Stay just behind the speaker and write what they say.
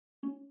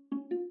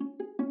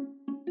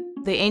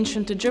The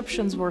ancient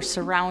Egyptians were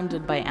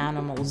surrounded by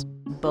animals,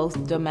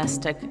 both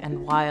domestic and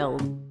wild.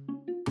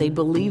 They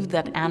believed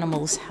that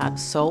animals had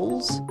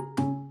souls.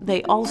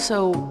 They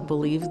also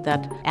believed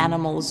that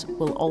animals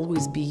will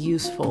always be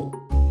useful.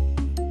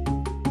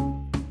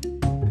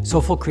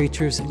 Soulful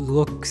Creatures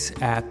looks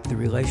at the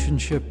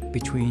relationship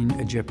between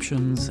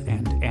Egyptians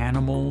and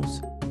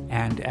animals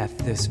and at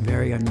this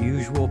very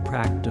unusual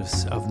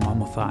practice of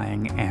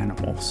mummifying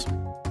animals.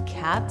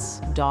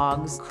 Cats,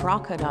 dogs,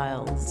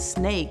 crocodiles,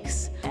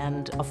 snakes,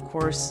 and of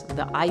course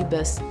the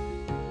ibis.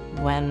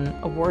 When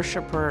a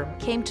worshiper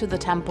came to the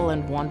temple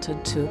and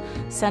wanted to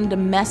send a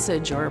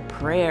message or a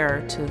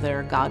prayer to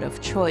their god of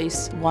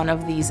choice, one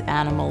of these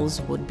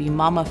animals would be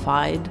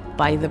mummified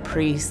by the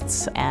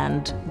priests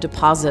and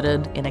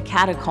deposited in a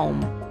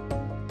catacomb.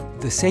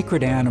 The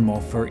sacred animal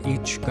for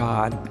each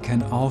god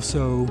can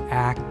also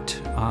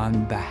act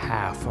on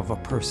behalf of a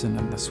person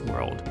in this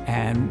world.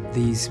 And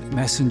these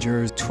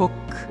messengers took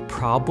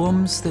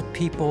problems that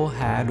people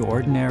had,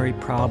 ordinary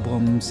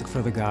problems,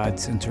 for the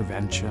god's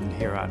intervention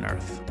here on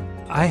earth.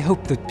 I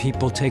hope that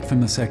people take from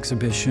this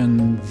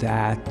exhibition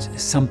that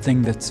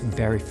something that's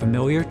very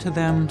familiar to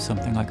them,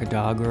 something like a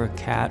dog or a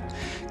cat,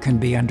 can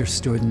be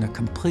understood in a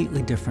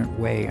completely different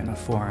way in a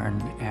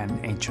foreign and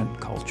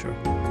ancient culture.